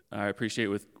I appreciate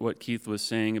with what Keith was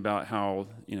saying about how,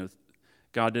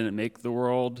 God didn't make the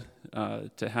world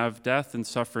to have death and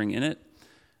suffering in it.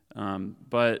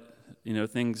 But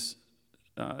things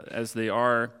as they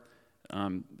are,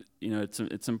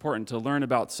 it's important to learn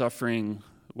about suffering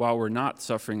while we're not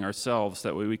suffering ourselves.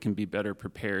 That way we can be better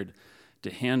prepared to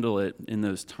handle it in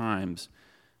those times.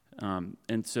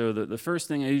 And so the first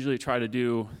thing I usually try to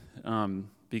do,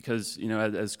 because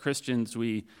as Christians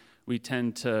we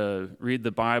tend to read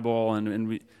the Bible,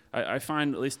 and I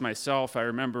find, at least myself, I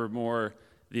remember more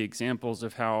the examples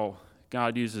of how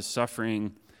God uses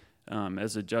suffering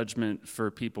as a judgment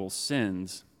for people's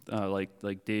sins,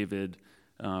 like David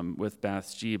with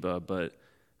Bathsheba. But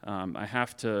I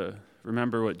have to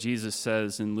remember what Jesus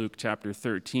says in Luke chapter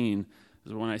 13,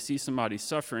 is when I see somebody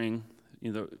suffering,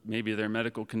 maybe their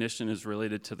medical condition is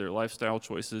related to their lifestyle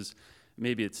choices,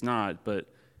 maybe it's not, but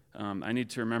I need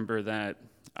to remember that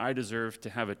I deserve to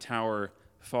have a tower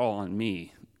fall on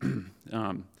me,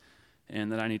 and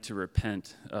that I need to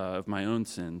repent of my own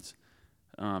sins.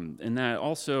 And that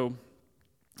also,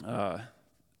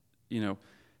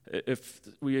 if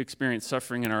we experience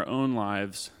suffering in our own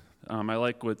lives, I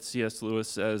like what C.S. Lewis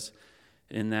says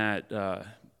in that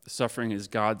suffering is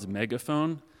God's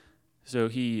megaphone. So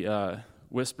he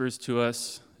whispers to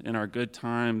us in our good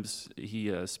times,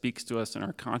 he speaks to us in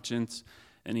our conscience,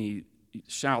 and he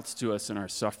shouts to us in our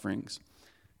sufferings.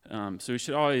 So we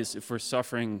should always, if we're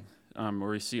suffering or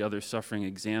we see others suffering,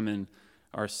 examine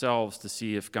ourselves to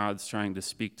see if God's trying to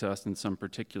speak to us in some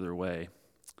particular way.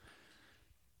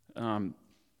 When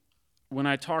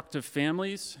I talk to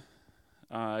families,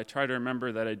 I try to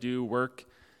remember that I do work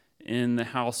in the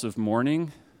house of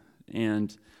mourning,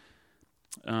 and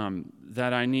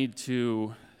that I need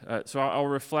to, so I'll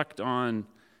reflect on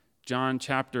John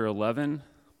chapter 11,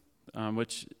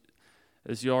 which,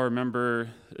 as you all remember,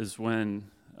 is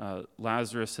when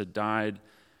Lazarus had died,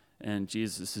 and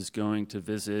Jesus is going to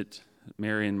visit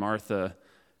Mary and Martha,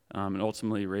 and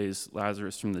ultimately raise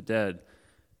Lazarus from the dead.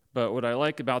 But what I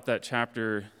like about that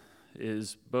chapter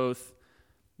is both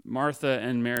Martha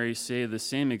and Mary say the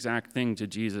same exact thing to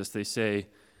Jesus. They say,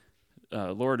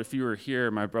 Lord, if you were here,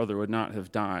 my brother would not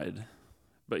have died.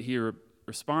 But he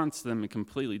responds to them in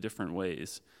completely different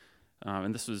ways.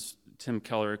 And this was, Tim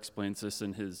Keller explains this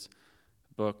in his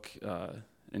book,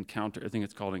 Encounter, I think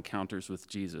it's called Encounters with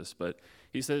Jesus. But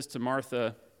he says to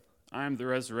Martha, I am the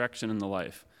resurrection and the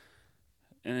life.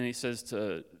 And then he says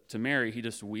to Mary, he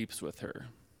just weeps with her.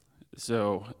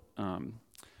 So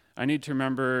I need to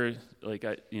remember,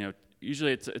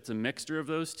 usually it's a mixture of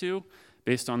those two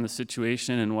based on the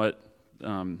situation and what,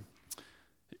 the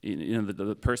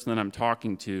person that I'm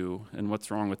talking to and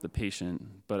what's wrong with the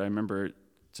patient. But I remember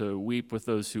to weep with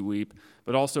those who weep,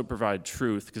 but also provide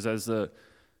truth, because as a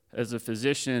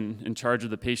physician in charge of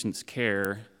the patient's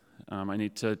care, I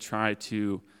need to try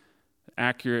to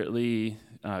accurately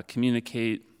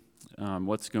communicate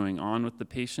what's going on with the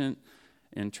patient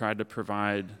and try to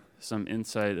provide some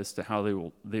insight as to how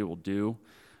they will do.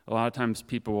 A lot of times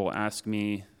people will ask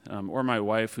me, or my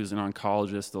wife, who's an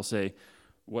oncologist, they'll say,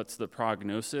 what's the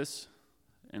prognosis?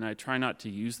 And I try not to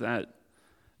use that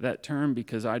term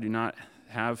because I do not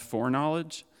have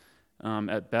foreknowledge.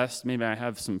 At best, maybe I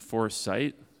have some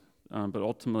foresight, but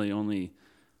ultimately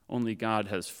only God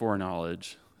has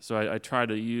foreknowledge. So I try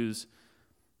to use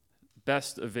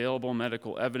best available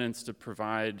medical evidence to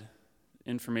provide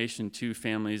information to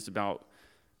families about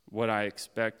what I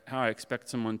expect, how I expect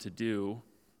someone to do.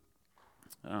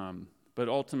 But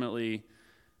ultimately,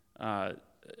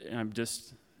 I'm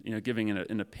just giving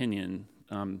an opinion.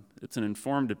 It's an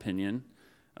informed opinion,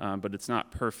 but it's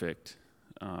not perfect.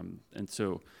 And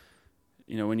so,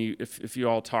 when if you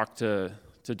all talk to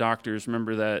doctors,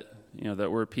 remember that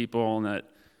that we're people and that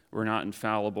we're not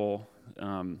infallible.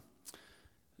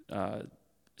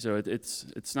 So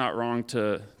it's not wrong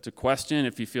to question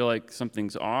if you feel like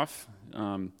something's off.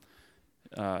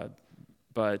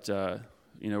 But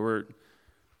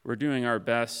we're doing our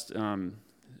best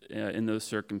in those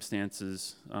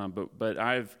circumstances. But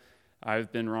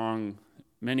I've been wrong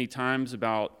many times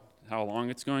about how long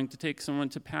it's going to take someone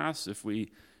to pass if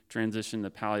we transition to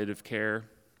palliative care.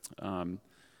 Or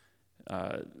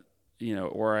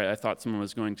I thought someone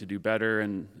was going to do better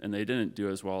and they didn't do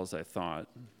as well as I thought.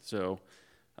 So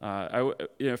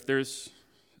if there's,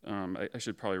 I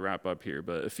should probably wrap up here,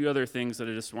 but a few other things that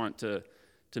I just want to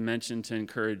mention to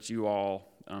encourage you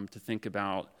all to think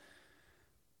about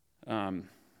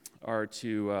are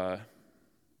to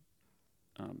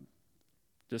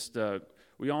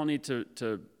we all need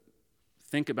to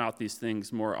think about these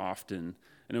things more often.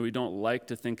 I know we don't like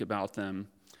to think about them,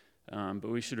 but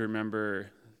we should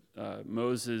remember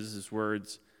Moses'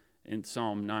 words in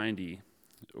Psalm 90,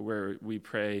 where we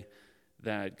pray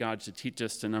that God should teach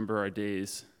us to number our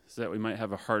days so that we might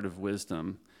have a heart of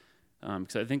wisdom.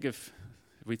 Because I think if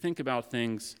we think about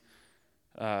things,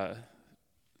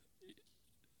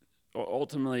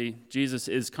 ultimately, Jesus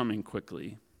is coming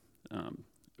quickly.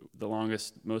 The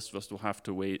longest most of us will have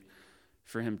to wait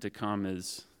for him to come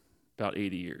is about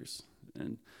 80 years.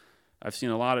 And I've seen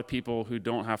a lot of people who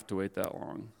don't have to wait that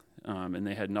long, and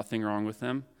they had nothing wrong with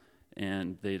them,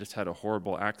 and they just had a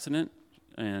horrible accident,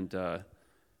 and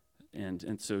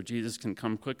so Jesus can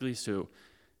come quickly. So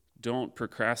don't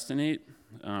procrastinate.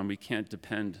 We can't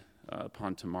depend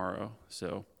upon tomorrow.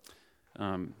 So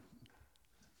I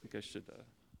think I should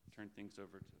turn things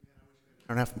over to.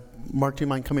 I don't have Mark. Do you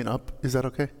mind coming up? Is that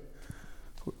okay?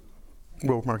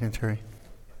 Well, Mark and Terry.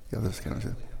 Yeah, this kind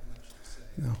of.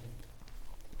 Yeah.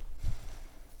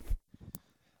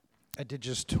 I did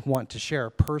just want to share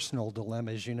a personal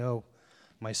dilemma. As you know,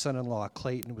 my son-in-law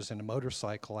Clayton was in a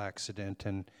motorcycle accident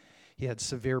and he had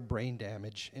severe brain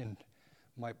damage. And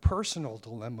my personal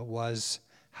dilemma was,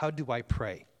 how do I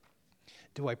pray?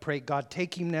 Do I pray, God,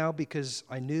 take him now, because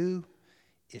I knew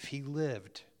if he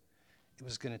lived, it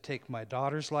was going to take my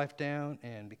daughter's life down,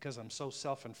 and because I'm so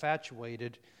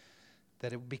self-infatuated,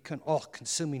 that it would be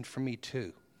all-consuming for me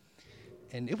too.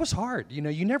 And it was hard. You know,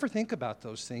 you never think about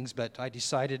those things, but I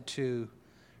decided to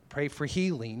pray for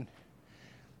healing.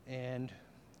 And,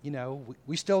 you know,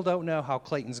 we still don't know how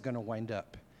Clayton's going to wind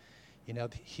up. You know,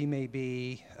 he may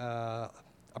be a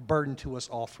burden to us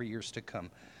all for years to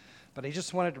come. But I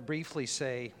just wanted to briefly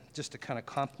say, just to kind of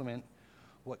compliment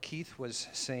what Keith was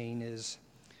saying, is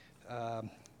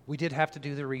we did have to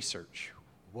do the research.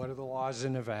 What are the laws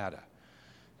in Nevada?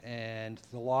 And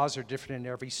the laws are different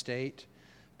in every state.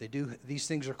 These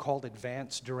things are called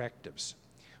advance directives,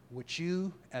 which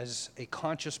you, as a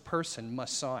conscious person,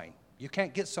 must sign. You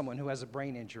can't get someone who has a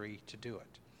brain injury to do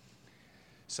it.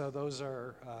 So those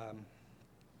are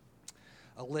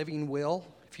a living will.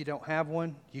 If you don't have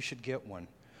one, you should get one.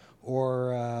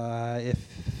 Or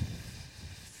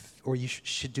you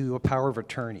should do a power of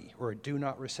attorney, or a do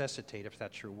not resuscitate if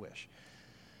that's your wish.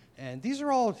 And these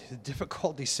are all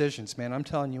difficult decisions, man. I'm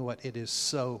telling you what, it is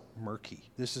so murky.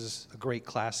 This is a great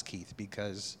class, Keith,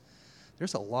 because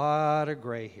there's a lot of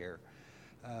gray here.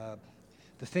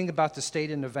 The thing about the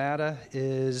state of Nevada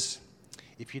is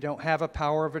if you don't have a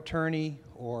power of attorney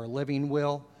or a living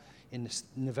will, in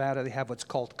Nevada they have what's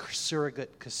called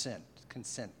surrogate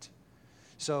consent.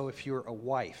 So if you're a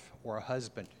wife or a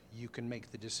husband, you can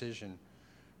make the decision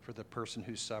for the person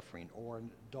who's suffering, or an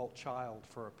adult child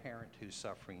for a parent who's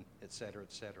suffering, et cetera,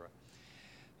 et cetera.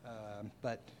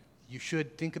 But you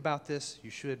should think about this.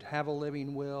 You should have a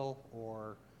living will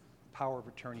or power of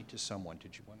attorney to someone.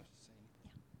 Did you want to say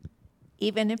anything?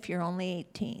 Even if you're only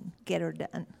 18, get her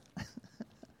done.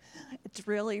 It's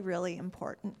really, really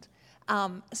important.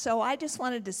 So I just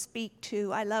wanted to speak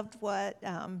to, I loved what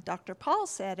Dr. Paul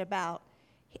said about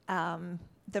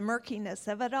the murkiness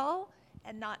of it all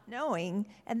and not knowing,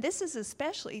 and this is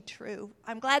especially true.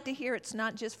 I'm glad to hear it's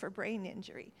not just for brain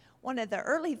injury. One of the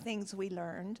early things we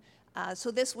learned, so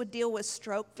this would deal with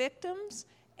stroke victims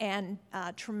and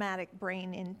traumatic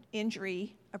brain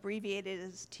injury, abbreviated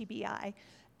as TBI,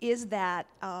 is that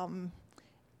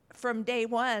from day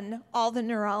one, all the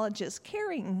neurologists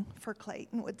caring for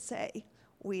Clayton would say,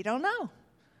 we don't know.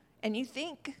 And you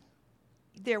think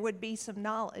there would be some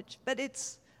knowledge, but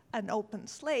it's an open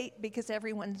slate because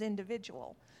everyone's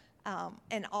individual.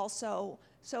 And also,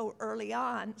 so early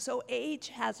on, so age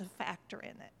has a factor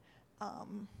in it.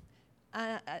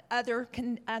 Other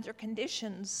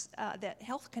conditions, that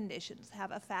health conditions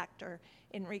have a factor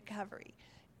in recovery.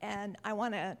 And I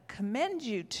want to commend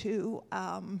you to,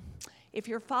 if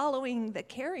you're following the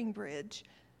Caring Bridge,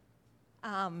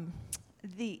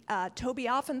 Toby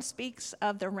often speaks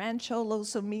of the Rancho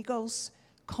Los Amigos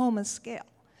Coma Scale.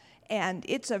 And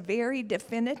it's a very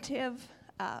definitive,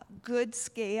 good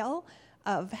scale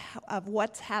of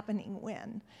what's happening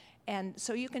when. And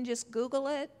so you can just Google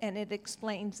it, and it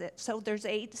explains it. So there's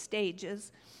 8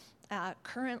 stages.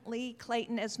 Currently,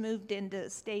 Clayton has moved into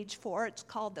stage 4. It's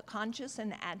called the conscious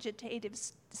and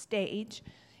agitative stage.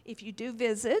 If you do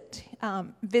visit,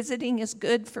 visiting is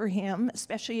good for him,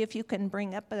 especially if you can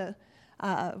bring up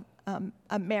a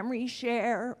memory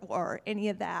share or any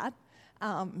of that.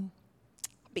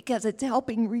 Because it's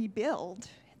helping rebuild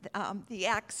the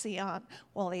axon.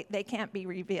 Well, they can't be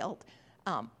rebuilt.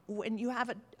 When you have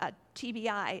a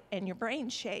TBI and your brain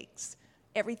shakes,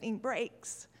 everything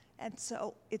breaks. And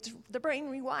so the brain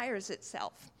rewires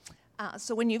itself.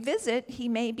 So when you visit, he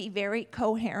may be very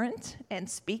coherent and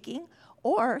speaking,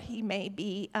 or he may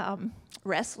be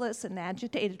restless and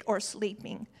agitated or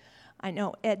sleeping. I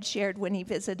know Ed shared when he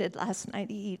visited last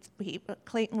night,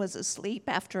 Clayton was asleep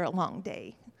after a long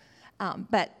day.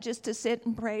 But just to sit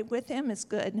and pray with him is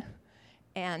good.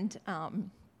 And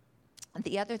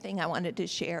the other thing I wanted to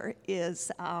share is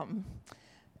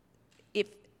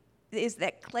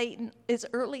that Clayton is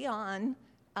early on.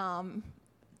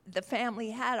 the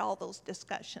family had all those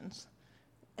discussions,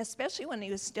 especially when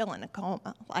he was still in a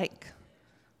coma. Like,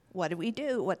 what do we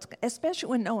do? Especially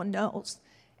when no one knows.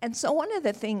 And so one of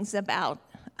the things about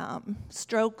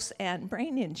strokes and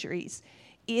brain injuries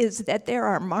is that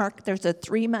there's a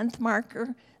 3-month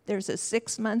marker, there's a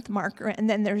 6-month marker, and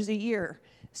then there's a year.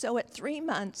 So at 3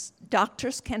 months,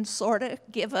 doctors can sort of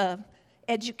give a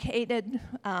educated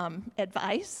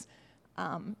advice.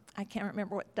 I can't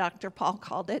remember what Dr. Paul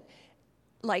called it,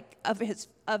 like of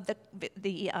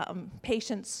the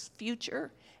patient's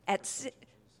future.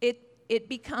 It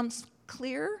becomes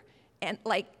clear, and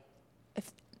like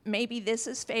if maybe this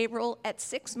is favorable. At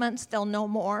 6 months, they'll know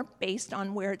more based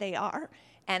on where they are,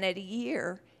 and at a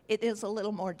year, it is a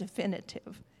little more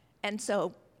definitive. And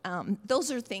so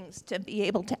those are things to be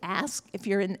able to ask if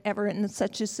you're ever in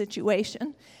such a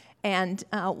situation. And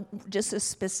just as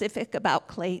specific about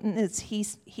Clayton is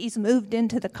he's moved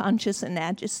into the conscious and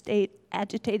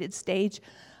agitated stage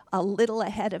a little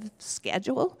ahead of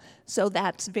schedule, so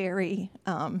that's very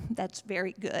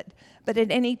good. But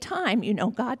at any time,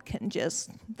 God can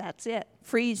just, that's it,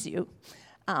 freeze you.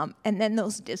 And then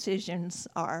those decisions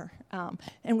are,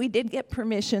 and we did get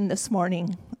permission this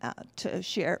morning to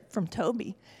share from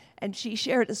Toby, and she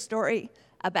shared a story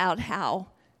about how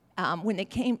when it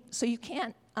came, so you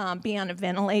can't be on a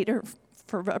ventilator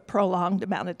for a prolonged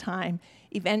amount of time.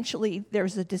 Eventually,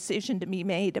 there's a decision to be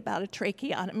made about a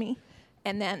tracheotomy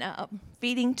and then a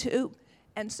feeding tube.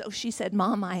 And so she said,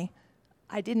 Mom, I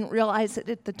didn't realize it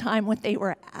at the time what they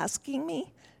were asking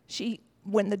me.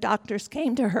 When the doctors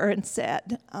came to her and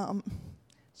said,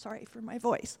 sorry for my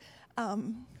voice,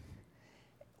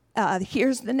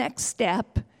 here's the next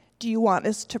step. Do you want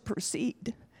us to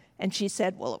proceed? And she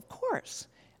said, well, of course.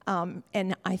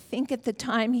 And I think at the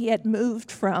time he had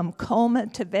moved from coma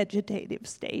to vegetative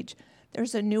stage.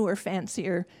 There's a newer,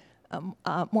 fancier,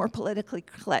 more politically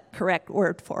correct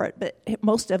word for it, but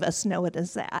most of us know it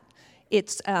as that.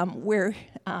 It's where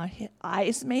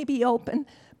eyes may be open,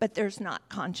 but there's not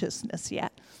consciousness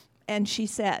yet. And she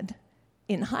said,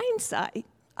 in hindsight,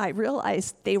 I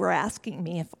realized they were asking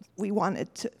me if we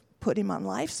wanted to put him on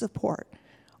life support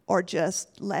or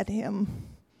just let him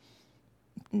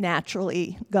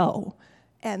naturally go.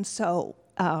 And so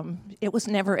it was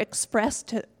never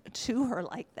expressed to her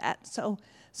like that. So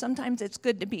sometimes it's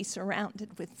good to be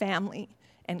surrounded with family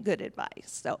and good advice.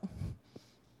 So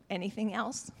anything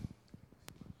else?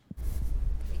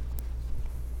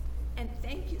 And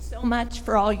thank you so much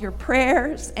for all your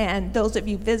prayers, and those of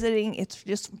you visiting, it's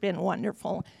just been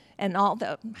wonderful. And all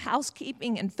the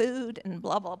housekeeping and food and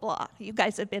blah, blah, blah. You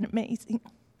guys have been amazing.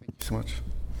 Thank you so much.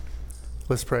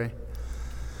 Let's pray.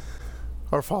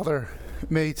 Our Father,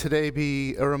 may today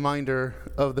be a reminder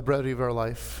of the brevity of our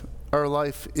life. Our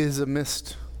life is a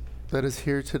mist that is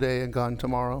here today and gone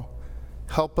tomorrow.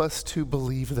 Help us to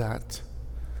believe that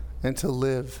and to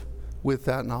live with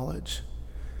that knowledge.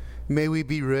 May we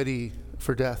be ready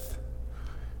for death.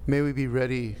 May we be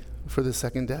ready for the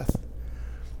second death.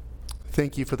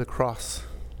 Thank you for the cross,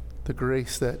 the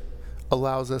grace that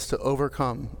allows us to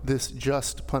overcome this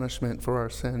just punishment for our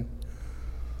sin.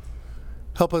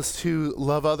 Help us to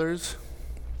love others.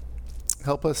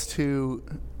 Help us to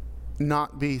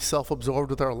not be self-absorbed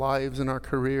with our lives and our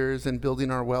careers and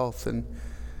building our wealth, and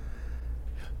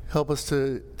help us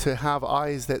to have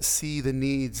eyes that see the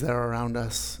needs that are around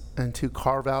us and to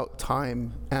carve out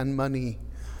time and money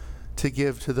to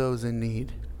give to those in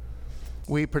need.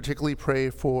 We particularly pray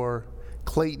for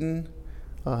Clayton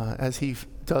as he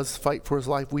does fight for his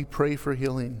life. We pray for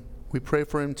healing. We pray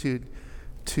for him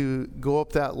to go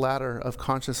up that ladder of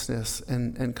consciousness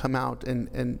and come out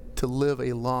and to live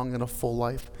a long and a full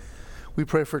life. We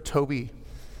pray for Toby,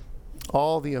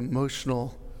 all the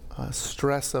emotional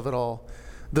stress of it all,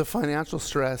 the financial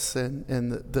stress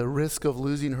and the risk of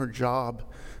losing her job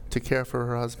to care for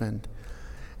her husband,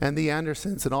 and the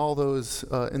Andersons and all those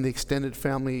in the extended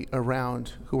family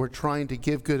around who are trying to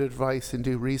give good advice and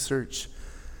do research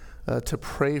to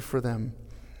pray for them.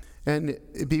 And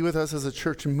be with us as a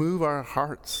church, move our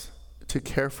hearts to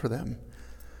care for them.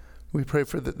 We pray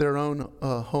for their own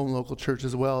home local church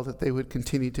as well, that they would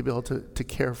continue to be able to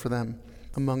care for them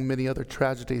among many other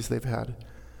tragedies they've had.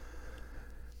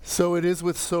 So it is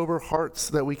with sober hearts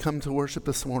that we come to worship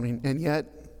this morning, and yet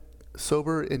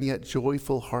sober and yet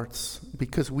joyful hearts,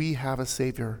 because we have a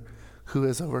Savior who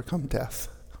has overcome death.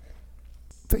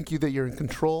 Thank you that you're in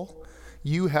control.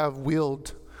 You have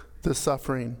willed the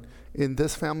suffering in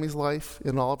this family's life,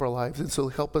 in all of our lives. And so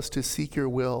help us to seek your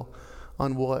will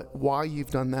on why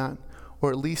you've done that, or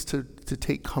at least to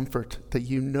take comfort that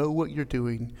you know what you're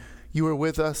doing. You are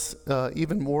with us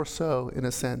even more so, in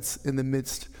a sense, in the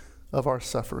midst of our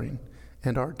suffering.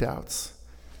 and our doubts.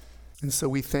 And so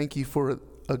we thank you for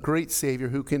a great Savior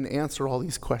who can answer all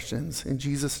these questions. In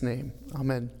Jesus' name,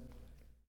 amen.